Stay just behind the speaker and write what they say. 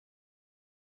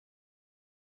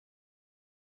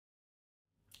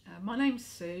My name's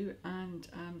Sue, and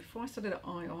before I started at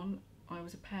ION, I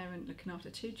was a parent looking after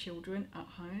 2 children at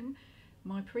home.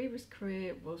 My previous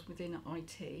career was within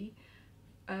IT.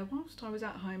 Whilst I was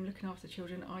at home looking after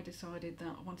children, I decided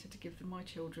that I wanted to give my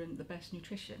children the best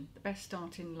nutrition, the best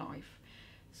start in life.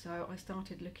 So I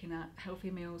started looking at healthy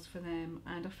meals for them,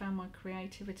 and I found my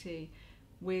creativity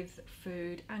with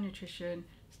food and nutrition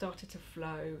started to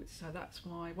flow. So that's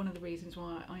why, one of the reasons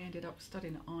why I ended up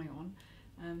studying at ION,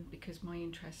 because my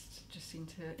interests just seemed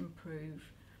to improve.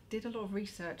 Did a lot of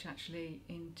research actually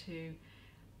into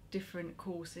different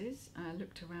courses,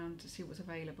 looked around to see what was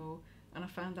available, and I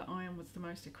found that ION was the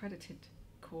most accredited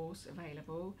course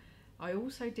available. I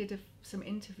also did some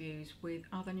interviews with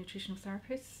other nutritional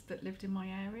therapists that lived in my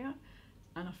area,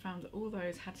 and I found that all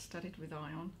those had studied with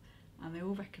ION, and they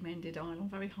all recommended ION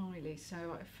very highly,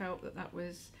 so I felt that that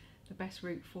was the best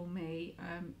route for me.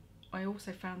 I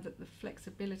also found that the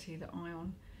flexibility that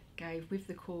ION gave with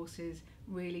the courses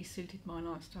really suited my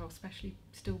lifestyle, especially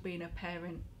still being a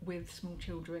parent with small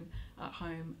children at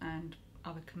home and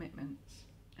other commitments.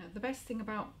 The best thing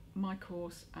about my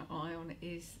course at ION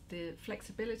is the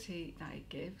flexibility that it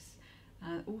gives,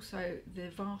 also the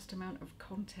vast amount of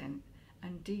content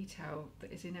and detail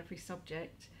that is in every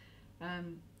subject.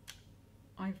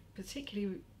 I've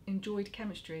particularly enjoyed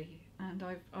chemistry, and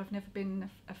I've never been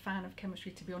a fan of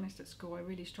chemistry, to be honest. At school I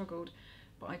really struggled,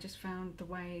 but I just found the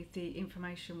way the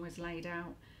information was laid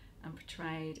out and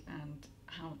portrayed, and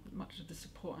how much of the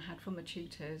support I had from the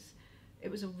tutors, it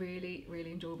was a really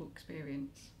enjoyable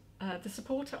experience. The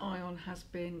support at ION has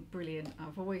been brilliant.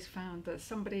 I've always found that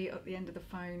somebody at the end of the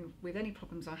phone with any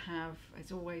problems I have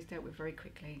is always dealt with very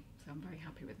quickly, so I'm very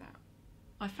happy with that.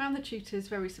 I found the tutors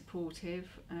very supportive,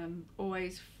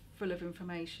 always full of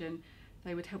information.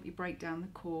 They would help you break down the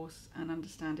course and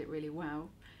understand it really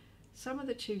well. Some of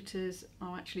the tutors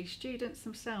are actually students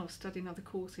themselves studying other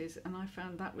courses, and I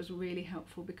found that was really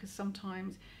helpful, because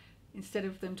sometimes instead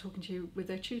of them talking to you with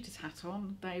their tutor's hat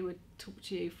on, they would talk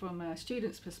to you from a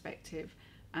student's perspective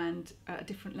and at a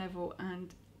different level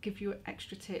and give you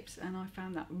extra tips, and I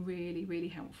found that really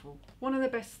helpful. One of the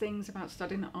best things about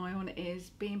studying at ION is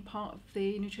being part of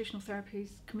the nutritional therapies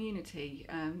community.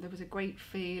 There was a great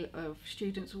feel of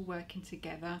students all working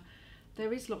together.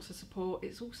 There is lots of support.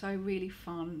 It's also really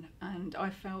fun, and I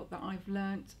felt that I've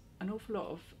learnt an awful lot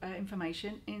of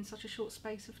information in such a short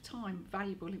space of time,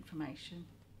 valuable information.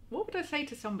 What would I say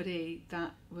to somebody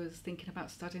that was thinking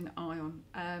about studying at ION?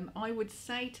 I would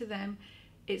say to them,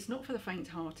 it's not for the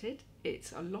faint-hearted.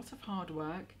 It's a lot of hard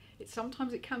work.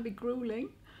 Sometimes it can be grueling,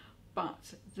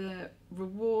 but the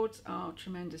rewards are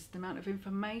tremendous. The amount of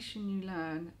information you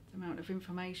learn, the amount of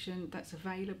information that's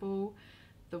available,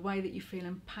 the way that you feel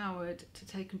empowered to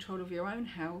take control of your own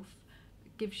health,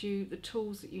 gives you the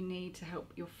tools that you need to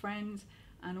help your friends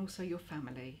and also your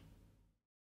family.